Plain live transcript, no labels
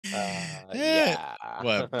Eh, Yeah.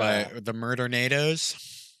 what, by the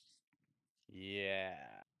Murdernadoes? Yeah.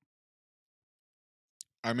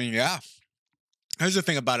 I mean, yeah. Here's the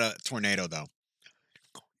thing about a tornado, though.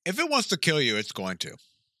 If it wants to kill you, it's going to.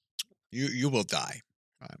 You will die.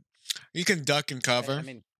 Right? You can duck and I cover.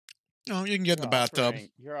 mean, You can get in the bathtub.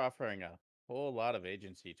 you're offering a whole lot of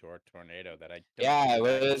agency to our tornado that I don't Yeah, think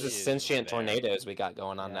what is actually the is sentient there. tornadoes we got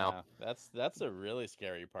going on now? Yeah, that's a really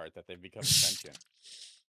scary part that they've become sentient.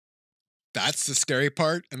 That's the scary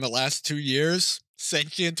part in the last 2 years.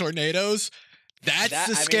 Sentient tornadoes. That's the I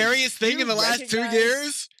mean, scariest do thing you in the last 2 recognize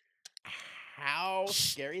years. How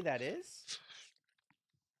scary that is?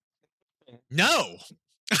 No.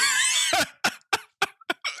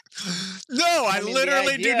 No, I mean,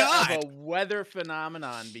 literally do not. Of a weather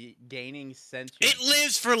phenomenon gaining sentience. It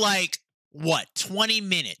lives for like what, 20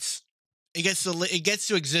 minutes. It gets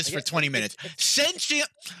to exist for 20 minutes. Sentient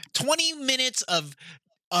 20 minutes of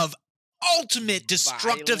ultimate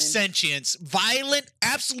destructive sentience, violent,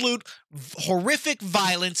 absolute horrific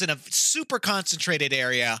violence in a super concentrated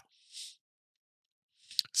area.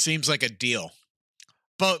 Seems like a deal.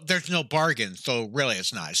 But there's no bargain, so really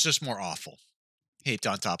it's not. It's just more awful. Heaped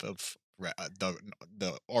on top of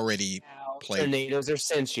the already played. Tornadoes are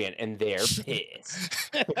sentient and they're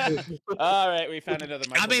pissed. All right, we found another.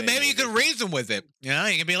 I mean, maybe you can reason with it. You know,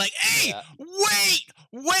 you can be like, "Hey,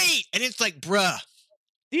 wait," and it's like, "Bruh,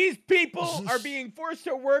 these people are being forced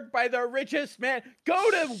to work by the richest man.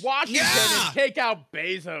 Go to Washington and take out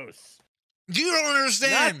Bezos. You don't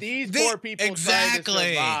understand. Not these poor people trying to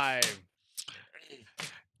survive."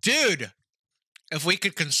 Dude, if we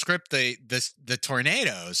could conscript the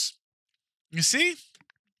tornadoes, you see?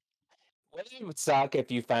 Wouldn't it suck if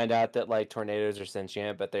you find out that like tornadoes are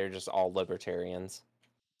sentient, but they're just all libertarians?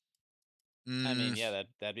 I mean, yeah,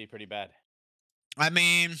 that'd be pretty bad. I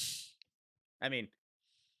mean,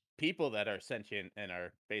 people that are sentient and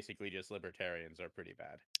are basically just libertarians are pretty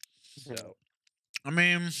bad. So, I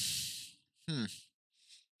mean,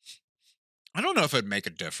 I don't know if it'd make a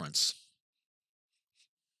difference.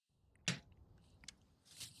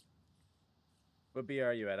 What BR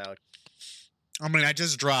are you at, Alex? I mean, I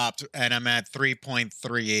just dropped and I'm at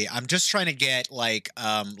 3.38. I'm just trying to get like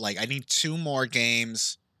I need 2 more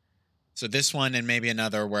games. So this one and maybe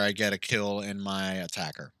another where I get a kill in my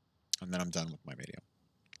attacker. And then I'm done with my medium.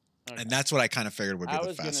 Okay. And that's what I kind of figured would be the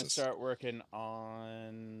fastest. I was going to start working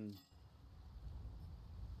on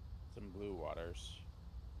some blue waters.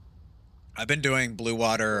 I've been doing blue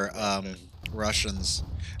water Russians.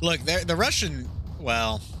 Look, the Russian,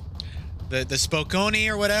 well, the Spokone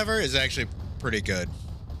or whatever is actually pretty good.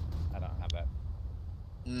 I don't have that.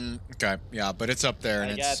 Okay, yeah, but it's up there.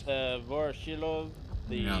 And I got the Vorshilov,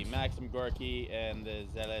 the Maxim Gorky, and the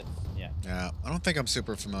Zealots. Yeah. Yeah, I don't think I'm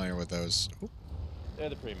super familiar with those. Ooh. They're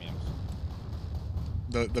the premiums.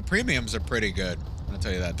 The premiums are pretty good. I'm gonna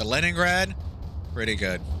tell you that. The Leningrad, pretty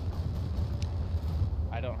good.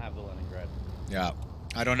 I don't have the Leningrad. Yeah,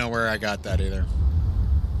 I don't know where I got that either.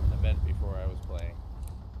 Event before I was playing.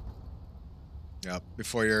 Yep,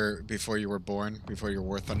 before you were born, before your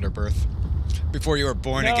War Thunder birth, before you were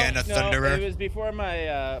born again a Thunderer. It was before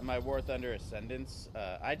my my War Thunder Ascendance.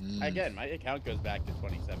 Again, my account goes back to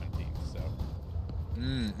 2017. So.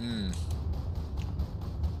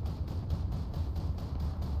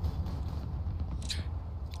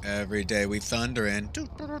 Every day we Thunderin.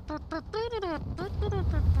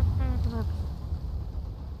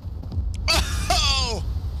 Oh!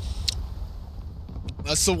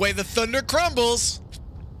 That's the way the thunder crumbles.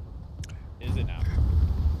 Is it now?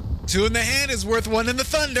 2 in the hand is worth 1 in the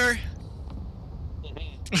thunder.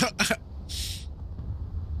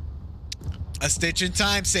 A stitch in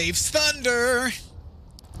time saves thunder.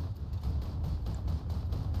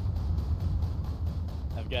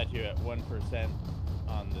 I've got you at 1%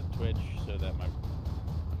 on the Twitch so that my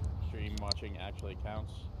stream watching actually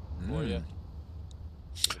counts for you.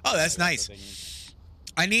 Oh, that's nice.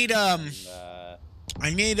 I need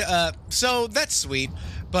so that's sweet,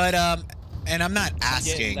 but and I'm not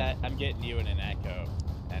asking. I'm getting you in an echo,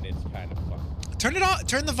 and it's kind of fun. Turn it off.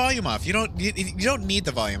 Turn the volume off. You don't need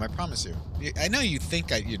the volume. I promise you. I know you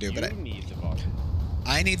think you do, but I need the volume.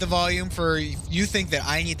 I need the volume for you. Think that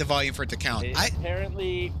I need the volume for it to count.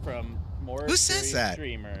 Apparently, from more who says that?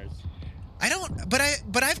 Streamers. I don't.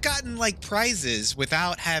 But I've gotten like prizes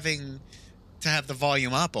without having to have the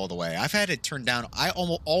volume up all the way. I've had it turned down. I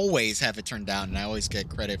always have it turned down, and I always get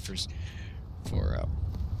credit for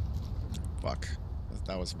fuck.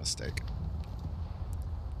 That was a mistake.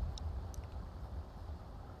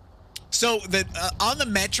 So on the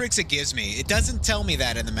metrics it gives me, it doesn't tell me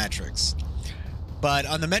that in the metrics. But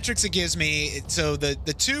on the metrics it gives me, so the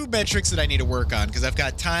two metrics that I need to work on, because I've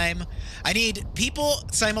got time, I need people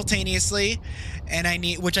simultaneously, and I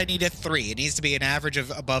need at 3. It needs to be an average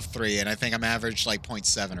of above 3, and I think I'm average like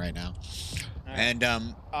 0.7 right now. And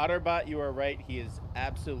Otterbot, you are right. He is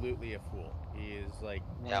absolutely a fool. He is like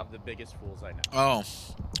one of the biggest fools I know. Oh,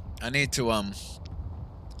 I need to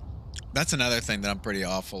that's another thing that I'm pretty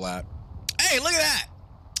awful at. Hey, look at that,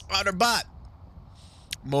 Otterbot.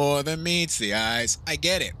 More than meets the eyes. I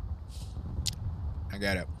get it. I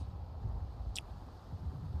get it.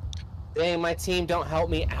 Dang, my team don't help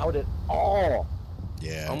me out at all.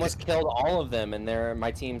 Yeah. Almost killed all of them, and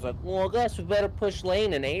my team's like, well, I guess we better push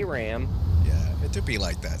lane and ARAM. Yeah, it do be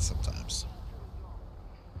like that sometimes.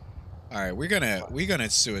 All right, we're gonna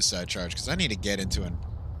suicide charge because I need to get into an.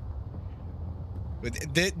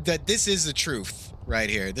 That this is the truth right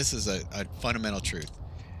here. This is a fundamental truth.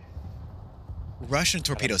 Russian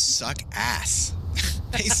torpedoes suck ass.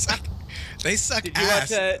 They suck. They suck ass.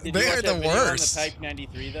 They are the worst. On the Type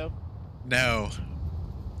 93 though. No.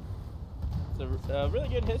 It's a really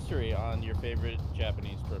good history on your favorite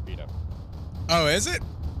Japanese torpedo. Oh, is it?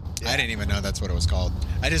 Yeah. I didn't even know that's what it was called.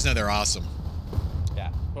 I just know they're awesome.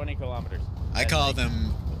 Yeah, 20 kilometers. I call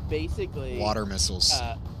them basically water missiles.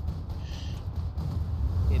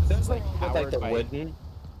 It's like powered the by wooden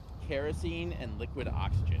kerosene and liquid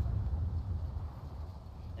oxygen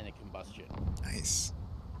and a combustion. Nice.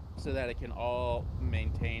 So that it can all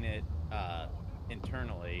maintain it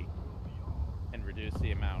internally and reduce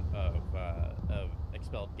the amount of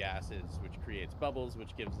expelled gases, which creates bubbles,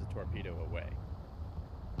 which gives the torpedo away.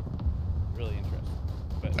 Really interesting.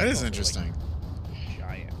 But that is interesting. Like,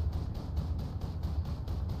 giant.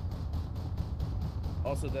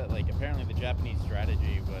 Also, that like apparently the Japanese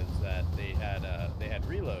strategy was that they had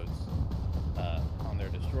reloads on their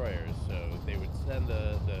destroyers, so they would send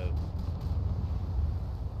the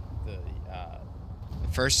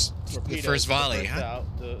first volley,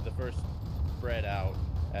 the first spread out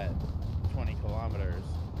at 20 kilometers,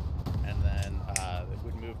 and then it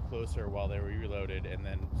would move closer while they were reloaded, and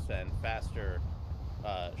then send faster,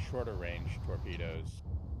 shorter range torpedoes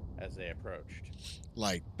as they approached.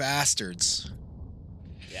 Like bastards.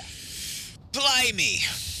 Yeah. Blimey.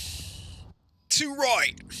 Too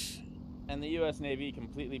right. And the U.S. Navy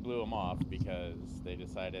completely blew them off because they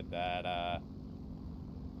decided that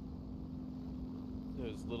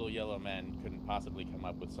those little yellow men couldn't possibly come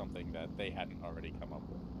up with something that they hadn't already come up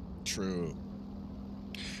with. True.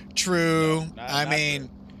 True. No,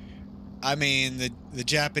 I mean, the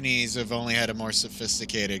Japanese have only had a more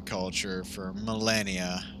sophisticated culture for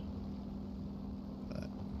millennia.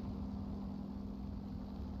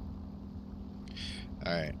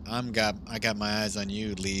 All right, I got my eyes on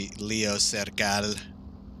you, Leo Cercal.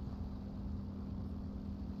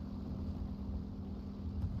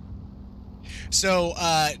 So,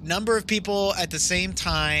 number of people at the same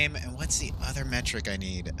time, and what's the other metric I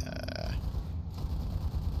need?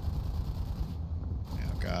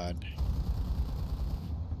 Oh God!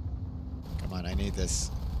 Come on, I need this.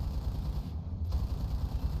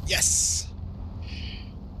 Yes.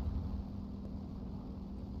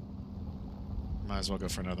 Might as well go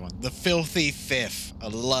for another one. The Filthy Fifth. I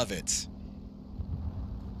love it.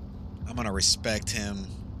 I'm gonna respect him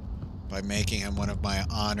by making him one of my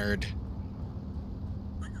honored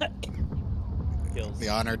kills. The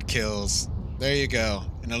honored kills. There you go.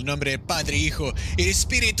 En el nombre del Padre, Hijo y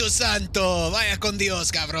Espíritu Santo. Vaya con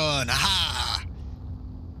Dios, cabrón. Aha.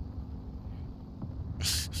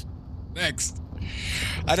 Next.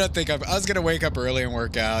 I don't think I was gonna wake up early and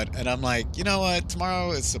work out, and I'm like, you know what?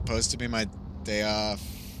 Tomorrow is supposed to be my day off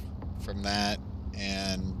from that,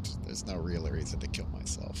 and there's no real reason to kill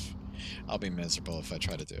myself. I'll be miserable if I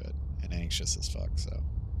try to do it, and anxious as fuck. So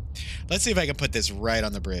let's see if I can put this right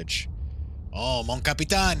on the bridge. Oh, mon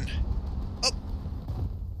capitan. Oh.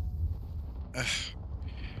 Ugh.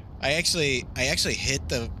 I actually hit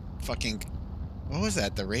the fucking, what was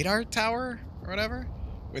that, the radar tower or whatever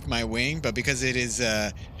with my wing, but because it is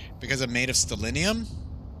because I'm made of stellinium,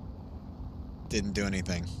 didn't do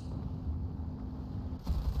anything.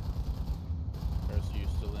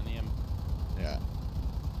 Yeah.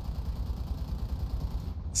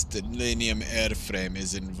 Stellinium airframe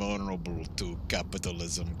is invulnerable to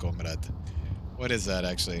capitalism, comrade. What is that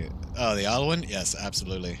actually? Oh, the other one? Yes,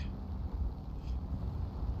 absolutely.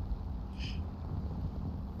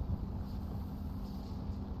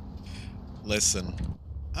 Listen,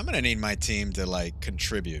 I'm gonna need my team to like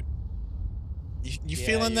contribute. You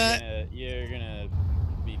feeling that? You're gonna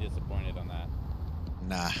be disappointed on that.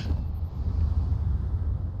 Nah.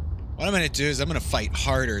 What I'm gonna do is I'm gonna fight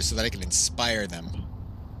harder so that I can inspire them.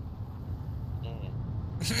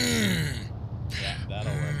 Yeah,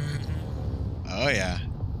 that'll work. Oh, yeah.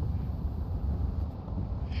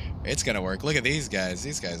 It's gonna work. Look at these guys.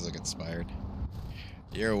 These guys look inspired.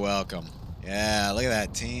 You're welcome. Yeah, look at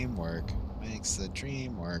that. Teamwork makes the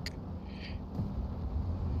dream work.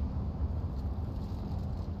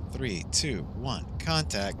 3, 2, 1.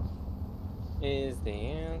 Contact. Is the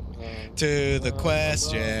answer To the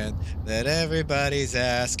question that everybody's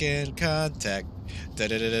asking. Contact.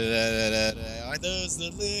 Da-da-da-da-da-da-da. Are those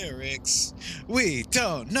the lyrics? We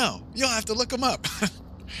don't know. You'll have to look them up.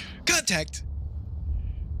 Contact.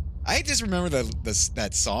 I just remember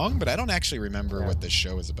that song, but I don't actually remember what the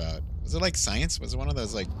show was about. Was it like science? Was it one of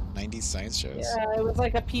those like 90s science shows? Yeah, it was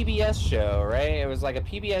like a PBS show, right? It was like a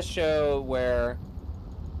PBS show where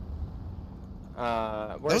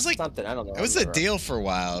That was like something. I don't know. It was a deal for a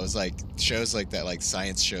while. It was like shows like that, like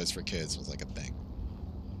science shows for kids was like a thing.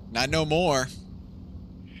 Not no more.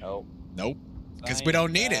 Oh. Nope. Because we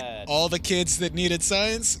don't need it. All the kids that needed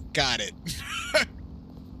science got it.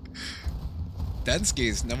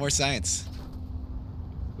 Denskis, no more science.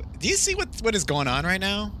 Do you see what is going on right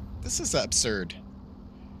now? This is absurd.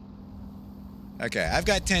 Okay, I've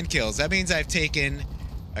got 10 kills. That means I've taken...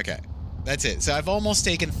 Okay, that's it. So I've almost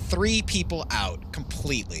taken 3 people out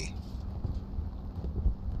completely.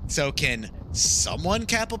 So can someone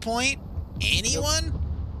cap a point? Anyone?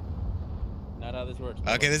 Not how this works.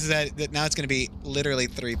 Okay, this is that. Now it's going to be literally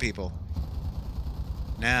 3 people.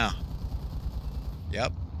 Now.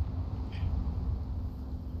 Yep.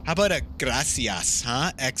 How about a gracias,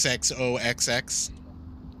 huh? XXOXX?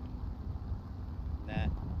 Nah.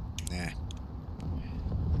 Nah.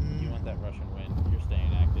 You want that Russian win. You're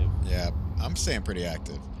staying active. Yeah, I'm staying pretty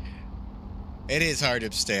active. It is hard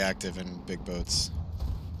to stay active in big boats.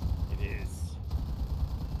 It is.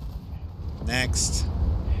 Next.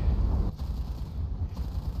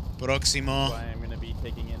 Proximo. That's why I'm going to be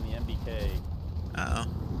taking in the MBK. Uh-oh.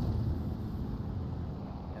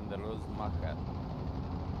 And the Rozmaka.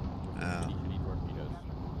 Oh. Shitty torpedoes.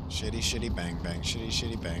 Shitty, shitty, bang, bang. Shitty,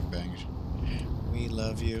 shitty, bang, bang. We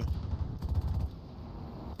love you.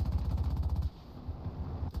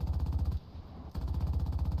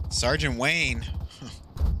 Sergeant Wayne.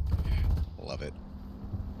 Love it.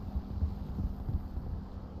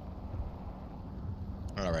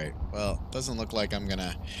 Alright, well, doesn't look like I'm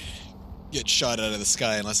gonna get shot out of the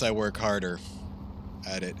sky unless I work harder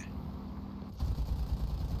at it.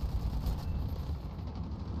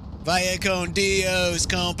 Vaya con Dios,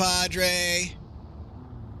 compadre.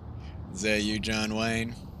 Is that you, John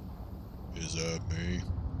Wayne? Is that me?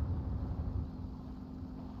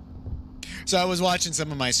 So I was watching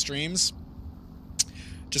some of my streams,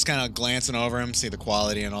 just kind of glancing over them, see the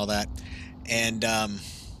quality and all that, and I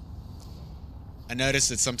noticed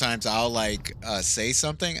that sometimes I'll like say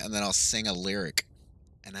something and then I'll sing a lyric,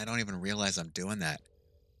 and I don't even realize I'm doing that.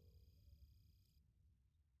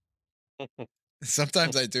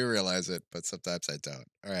 Sometimes I do realize it, but sometimes I don't.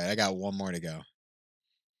 All right, I got one more to go.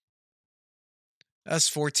 That's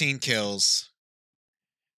 14 kills,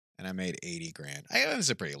 and I made 80 grand. It was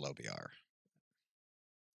a pretty low BR.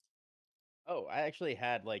 Oh, I actually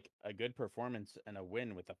had like a good performance and a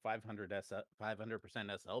win with a 500%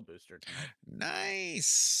 SL booster tonight.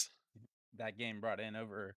 Nice. That game brought in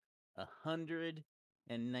over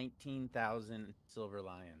 119,000 silver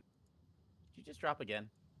lion. Did you just drop again?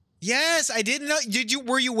 Yes, I didn't know. Did you?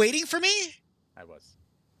 Were you waiting for me? I was.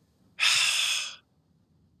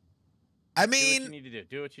 I Do mean, what you need to do.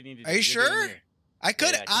 Do what you need to do. are you sure? I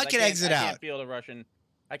could. Yeah, I could exit out. I can't field a Russian.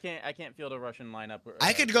 I can't field a Russian lineup.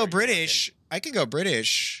 I could go British. I could go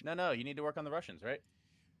British. No, you need to work on the Russians, right?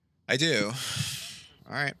 I do.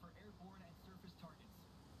 All right.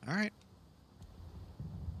 All right.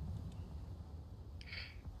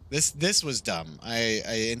 This was dumb. I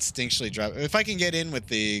instinctually dropped. If I can get in with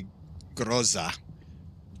the Groza,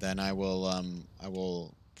 then I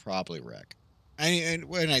will probably wreck. And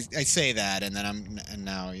when I say that, and then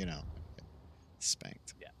now you know,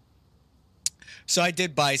 spanked. Yeah. So I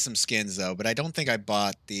did buy some skins though, but I don't think I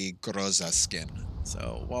bought the Groza skin.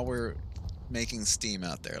 So while we're making steam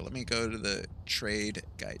out there, let me go to the trade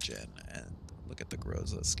Gaijin and look at the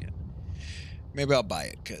Groza skin. Maybe I'll buy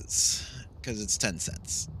it because it's 10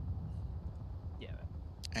 cents. Yeah.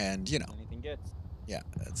 And you know, anything gets. Yeah,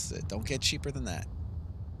 that's it. Don't get cheaper than that.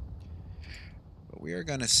 But we are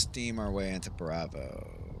gonna steam our way into Bravo.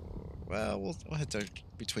 Well, we'll head to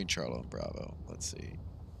between Charlo and Bravo. Let's see.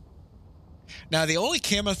 Now, the only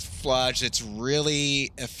camouflage that's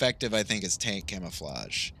really effective, I think, is tank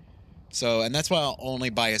camouflage. So, and that's why I'll only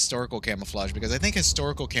buy historical camouflage, because I think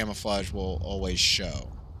historical camouflage will always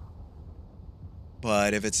show.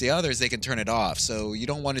 But if it's the others, they can turn it off. So you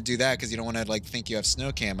don't want to do that because you don't want to like think you have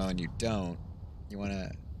snow camo and you don't. You want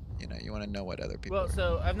to, you want to know what other people. Well,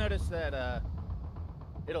 so I've noticed that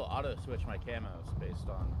it'll auto switch my camos based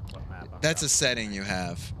on what map I'm That's a dropping. setting you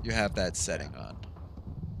have. You have that setting on.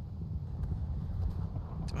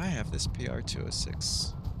 Do I have this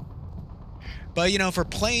PR206? But for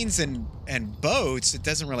planes and boats, it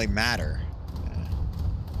doesn't really matter.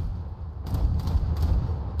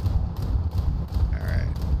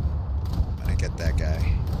 Get that guy,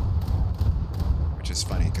 which is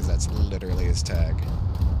funny because that's literally his tag.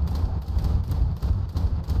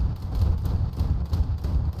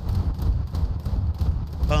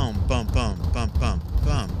 Boom, boom, boom, boom, boom, boom,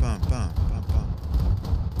 boom, boom, boom, boom.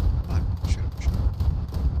 Come on, shoot him, shoot him.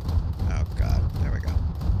 Oh God, there we go.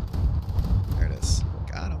 There it is.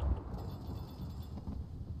 Got him.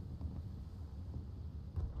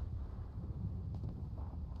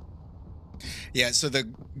 Yeah, so the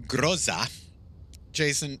Groza.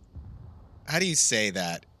 Jason, how do you say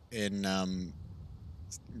that in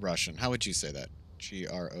Russian? How would you say that?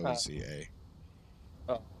 Groza.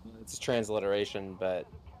 Oh, it's a transliteration, but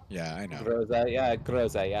yeah, I know. Groza, yeah,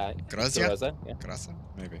 Groza, yeah. Groza? Groza, yeah. Groza,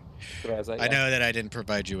 maybe. Groza, yeah. I know that I didn't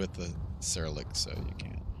provide you with the Cyrillic, so you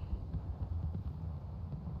can't.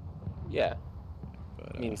 Yeah.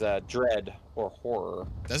 But, it means dread or horror.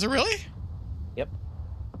 Does it really? Yep.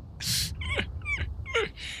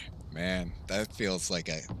 Man, that feels like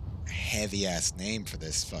a heavy-ass name for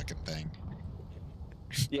this fucking thing.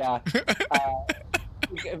 Yeah.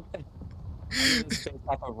 Based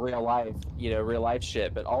off of real life, real life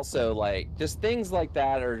shit, but also like just things like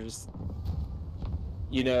that are just,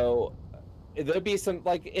 there'll be some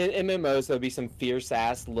like in MMOs there'll be some fierce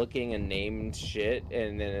ass looking and named shit,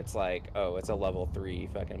 and then it's like, oh, it's a level 3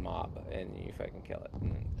 fucking mob, and you fucking kill it,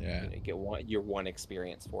 and yeah, you get your one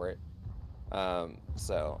experience for it.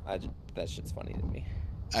 So that shit's funny to me.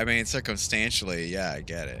 I mean, circumstantially, yeah, I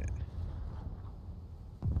get it.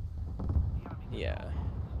 Yeah.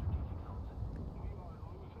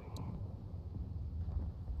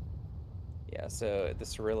 Yeah, so the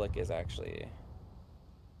Cyrillic is actually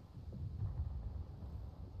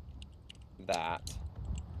that,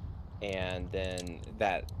 and then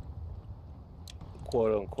that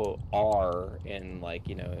quote-unquote R in, like,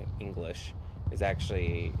 English is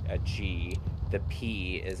actually a G. The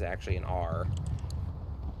P is actually an R.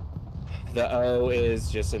 The O is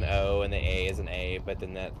just an O, and the A is an A, but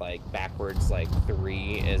then that, like, backwards, like,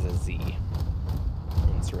 3 is a Z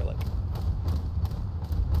in Cyrillic.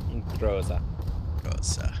 Groza.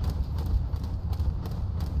 Groza.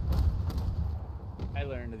 I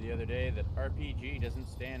learned the other day that RPG doesn't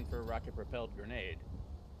stand for rocket-propelled grenade.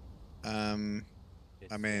 It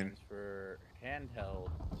stands for handheld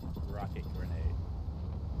rocket grenade,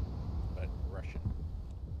 but Russian.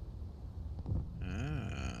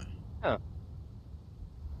 Ah. Huh.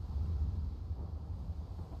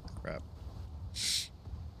 Crap.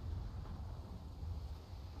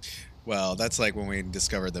 Well, that's like when we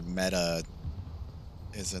discovered the meta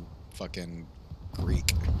isn't fucking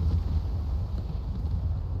Greek.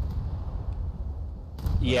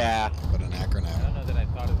 Yeah. But an acronym. I don't know that I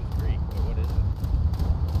thought it was Greek, but what is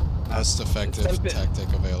it? Most effective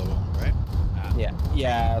tactic available, right?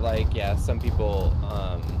 Yeah, some people,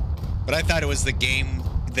 But I thought it was the game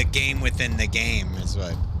within the game is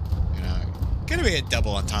what, gonna be a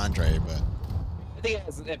double entendre, but I think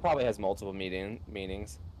it probably has multiple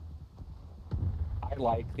meanings. I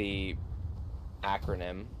like the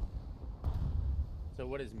acronym. So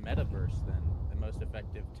what is metaverse then? The most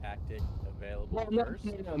effective tactic available? No,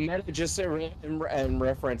 meta just in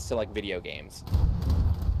reference to like video games.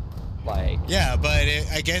 Like. Yeah, but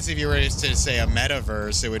I guess if you were to say a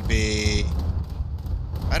metaverse, it would be.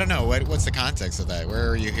 I don't know what's the context of that. Where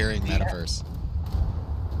are you hearing metaverse?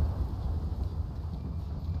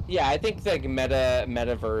 Yeah, I think like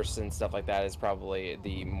metaverse and stuff like that is probably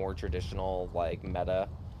the more traditional like meta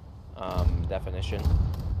definition.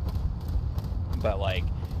 But like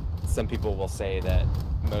some people will say that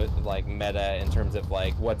like meta in terms of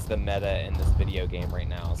like what's the meta in this video game right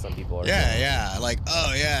now. Some people are like,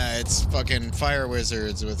 oh yeah, it's fucking Fire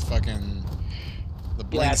Wizards with fucking the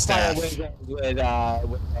blink staff. Fire Wizards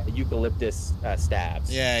with eucalyptus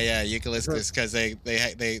stabs. Yeah, eucalyptus because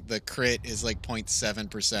the crit is like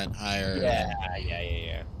 0.7% higher. Yeah.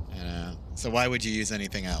 So why would you use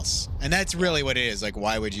anything else? And that's really what it is. Like,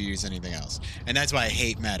 why would you use anything else? And that's why I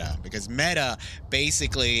hate meta, because meta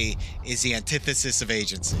basically is the antithesis of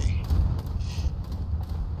agency.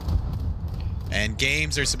 And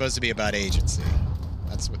games are supposed to be about agency.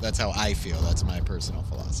 That's how I feel. That's my personal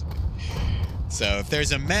philosophy. So if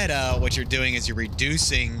there's a meta, what you're doing is you're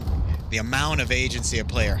reducing the amount of agency a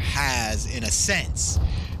player has in a sense.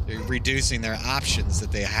 You're reducing their options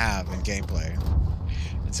that they have in gameplay.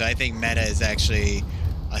 And so I think meta is actually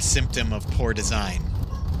a symptom of poor design.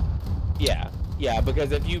 Yeah,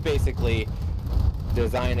 because if you basically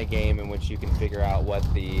design a game in which you can figure out what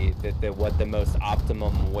the most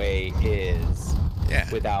optimum way is,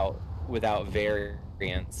 without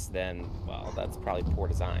variance, then well, that's probably poor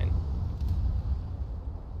design.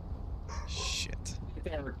 Shit. If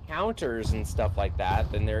there are counters and stuff like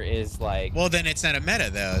that, then there is like. Well, then it's not a meta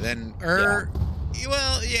though. Then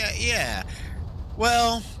well, yeah.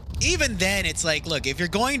 Well, even then, it's like, look, if you're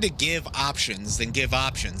going to give options, then give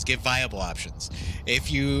options, give viable options.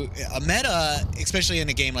 If a meta, especially in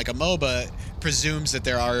a game like a MOBA, presumes that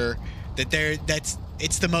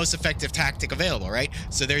it's the most effective tactic available, right?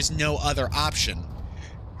 So there's no other option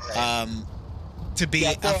to be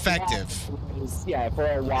effective. For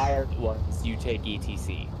a while it was you take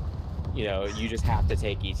ETC. You know, you just have to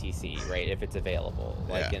take ETC, right? If it's available,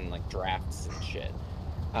 like in like drafts and shit.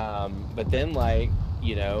 But then, like,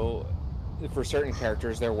 you know, for certain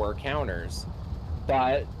characters there were counters,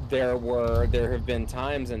 but there have been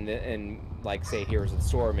times in like say Heroes of the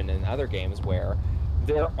Storm and in other games where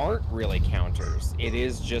there aren't really counters. It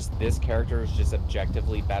is just this character is just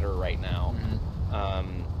objectively better right now.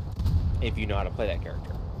 If you know how to play that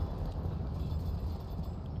character,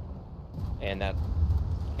 and that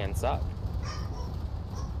can suck.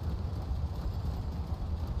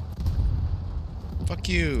 Fuck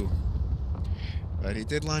you. But he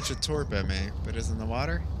did launch a torp at me, but it's in the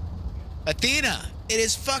water. Athena, it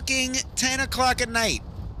is fucking 10 o'clock at night.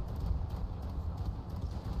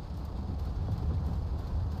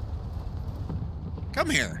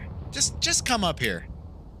 Come here. Just come up here.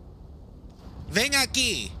 Ven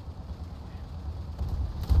aquí.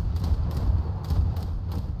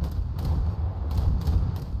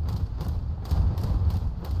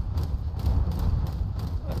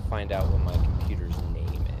 I'll find out what my computer's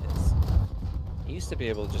name is. I used to be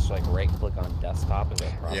able to just like right click on desktop and go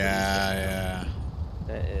properties. Yeah.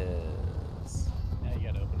 That is. Now you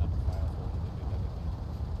gotta open up the file.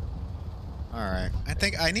 Alright. I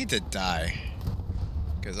think I need to die.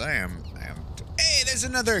 Because I am. Hey, there's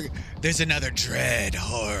another dread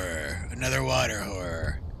horror. Another water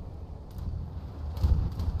horror.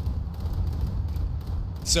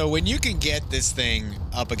 So when you can get this thing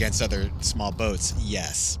up against other small boats,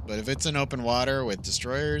 yes. But if it's in open water with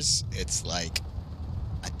destroyers, it's like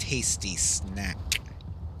a tasty snack.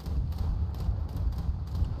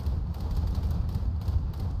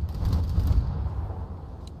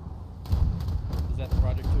 Is that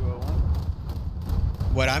Project 201?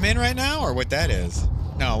 What I'm in right now, or what that is?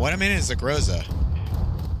 No, what I'm in is the Groza.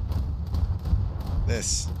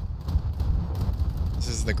 This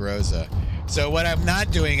is the Groza. So what I'm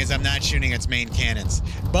not doing is I'm not shooting its main cannons.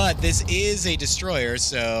 But this is a destroyer,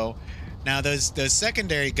 so now those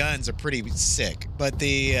secondary guns are pretty sick. But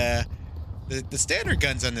the standard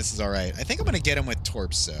guns on this is alright. I think I'm gonna get him with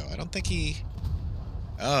torps though. I don't think he.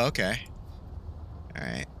 Oh, okay.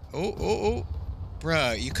 Alright. Oh.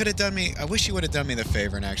 Bruh, you could have done me. I wish you would have done me the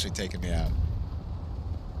favor and actually taken me out.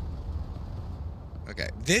 Okay,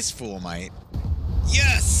 this fool might.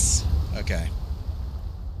 Yes! Okay.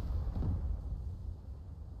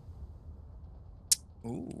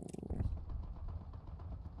 Ooh.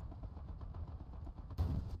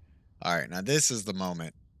 Alright, now this is the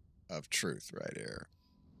moment of truth right here.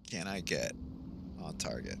 Can I get on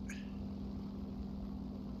target?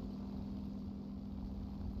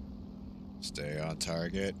 Stay on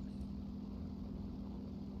target.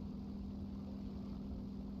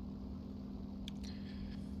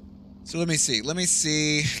 So let me see,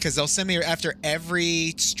 because they'll send me, after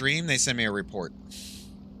every stream, they send me a report.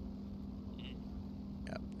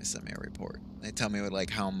 Yep, they send me a report. They tell me, like,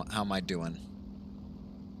 how am I doing?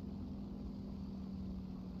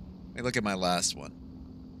 Let me look at my last one.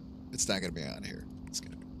 It's not going to be on here. It's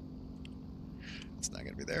not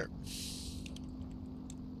going to be there.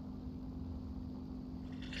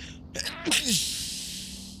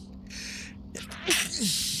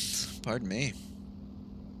 Pardon me.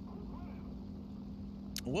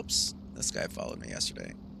 Whoops. This guy followed me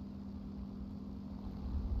yesterday.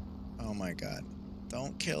 Oh my god.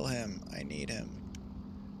 Don't kill him. I need him.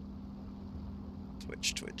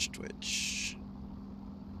 Twitch.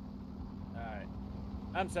 Alright.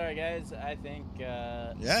 I'm sorry, guys. I think,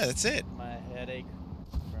 yeah, that's it. my headache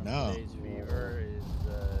from today's fever is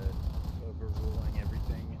overruling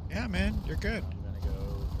everything. Yeah, man. You're good. I'm gonna go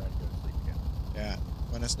try to go to sleep again. Yeah.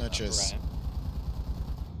 Buenas noches. Right.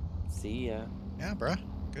 See ya. Yeah, bruh.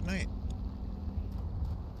 Good night.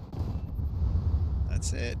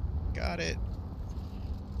 That's it. Got it.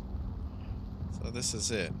 So this is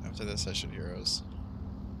it. After this, I should heroes.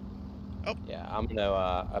 Oh. Yeah, I'm gonna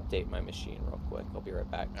update my machine real quick. I'll be right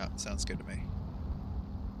back. Oh, sounds good to me.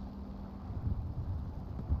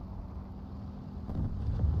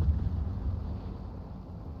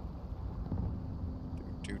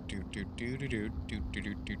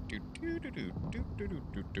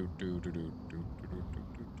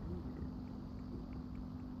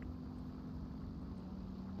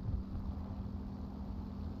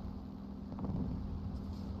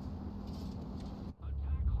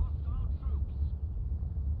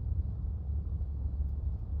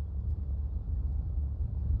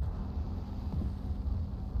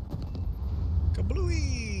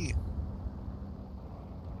 Kablooey!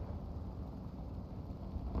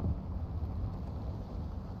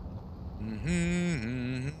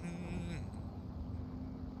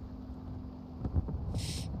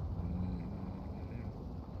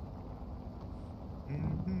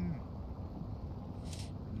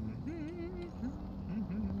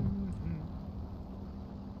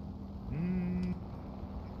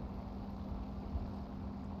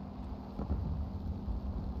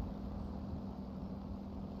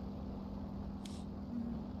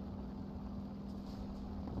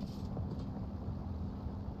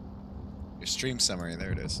 Your stream summary,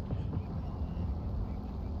 there it is.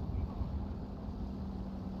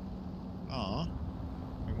 Aw,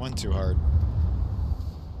 we won too hard.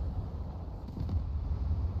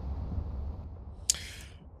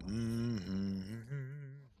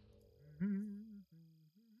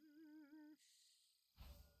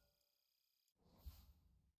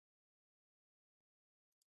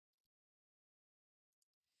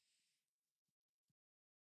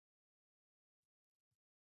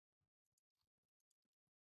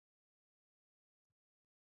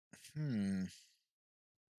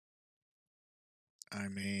 I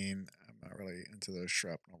mean, I'm not really into those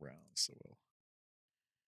shrapnel rounds, so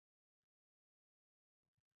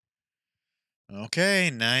we'll... Okay,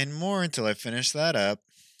 9 more until I finish that up.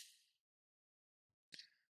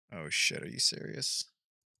 Oh shit, are you serious?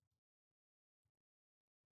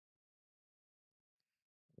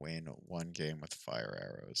 Win 1 game with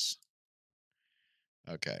fire arrows.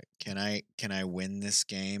 Okay, can I win this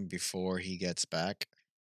game before he gets back?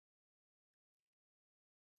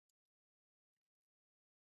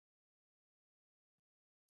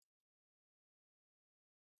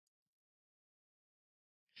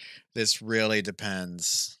 This really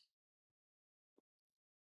depends.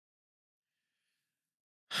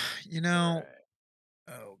 You know,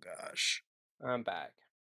 oh gosh. I'm back.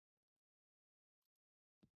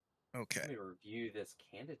 Okay. Let me review this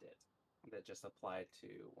candidate that just applied to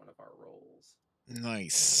one of our roles.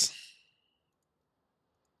 Nice.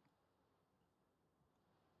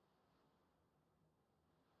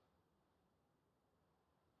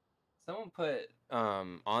 Someone put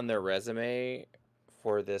on their resume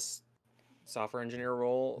for this software engineer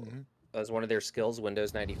role as one of their skills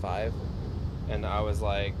Windows 95, and I was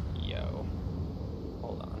like, yo,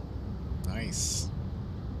 hold on. Nice.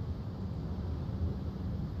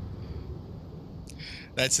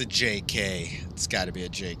 That's a JK. It's got to be a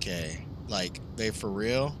JK. Like, they for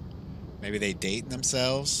real? Maybe they dating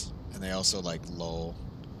themselves, and they also like lol.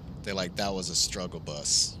 They like, that was a struggle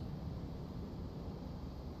bus.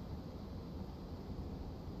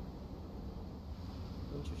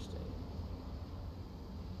 Interesting.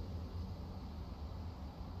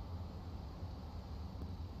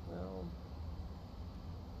 Well,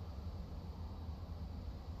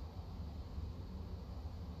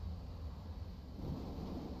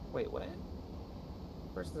 wait, what?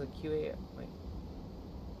 Versus a QA, like.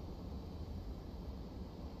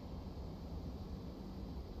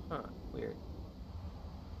 Huh, weird.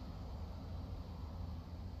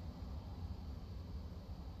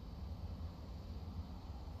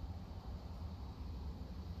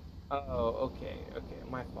 Oh, okay,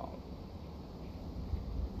 my fault.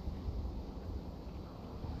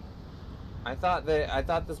 I thought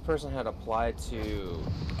this person had applied to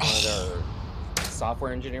one of their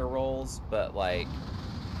software engineer roles, but like,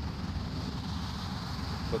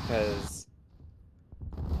 because,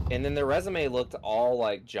 and then their resume looked all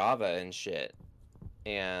like Java and shit,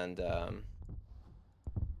 and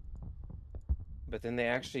but then they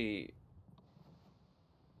actually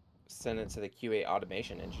sent it to the QA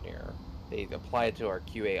automation engineer. They applied to our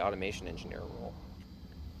QA automation engineer role.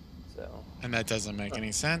 So. And that doesn't make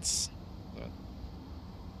any sense. But...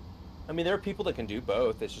 I mean, there are people that can do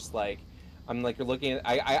both. It's just like, I'm like, you're looking at,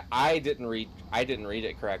 I didn't read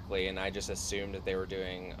it correctly, and I just assumed that they were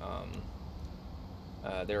doing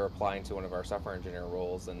they were applying to one of our software engineer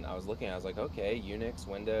roles, and I was looking. I was like, okay, Unix,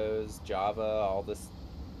 Windows, Java, all this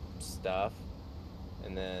stuff,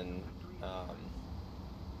 and then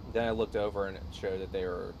I looked over and it showed that they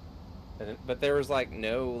were, but there was like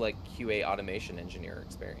no like QA automation engineer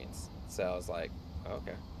experience. So I was like,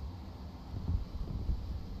 okay.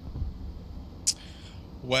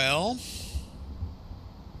 Well,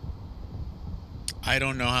 I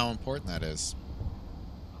don't know how important that is.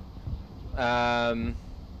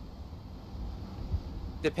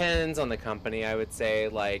 Depends on the company, I would say.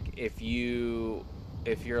 Like if you're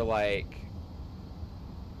like,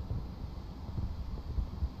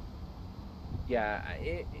 yeah,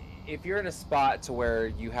 if you're in a spot to where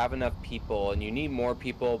you have enough people and you need more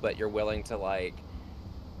people, but you're willing to like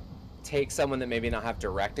take someone that maybe not have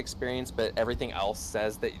direct experience, but everything else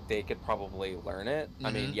says that they could probably learn it.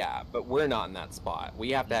 I mean, yeah, but we're not in that spot.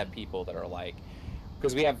 We have to have people that are like,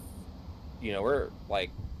 because we have, you know, we're like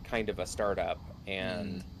kind of a startup,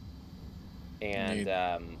 and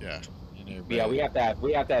yeah, we have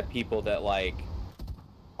to have people that like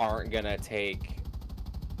aren't gonna take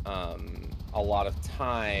a lot of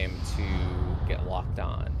time to get locked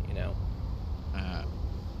on, you know.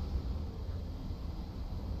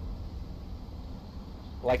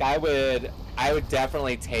 Like I would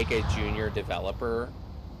definitely take a junior developer.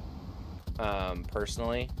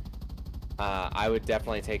 Personally, I would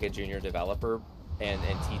definitely take a junior developer and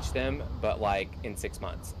teach them, but like in 6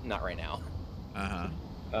 months, not right now.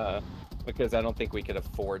 Because I don't think we could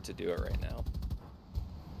afford to do it right now.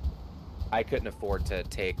 I couldn't afford to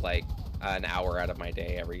take like an hour out of my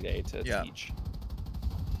day every day to teach.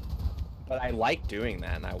 But I like doing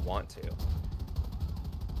that, and I want to.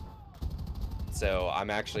 So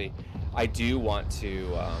I do want to,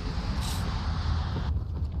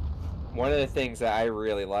 one of the things that I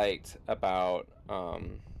really liked about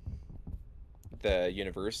the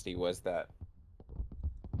university was that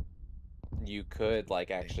you could like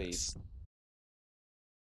actually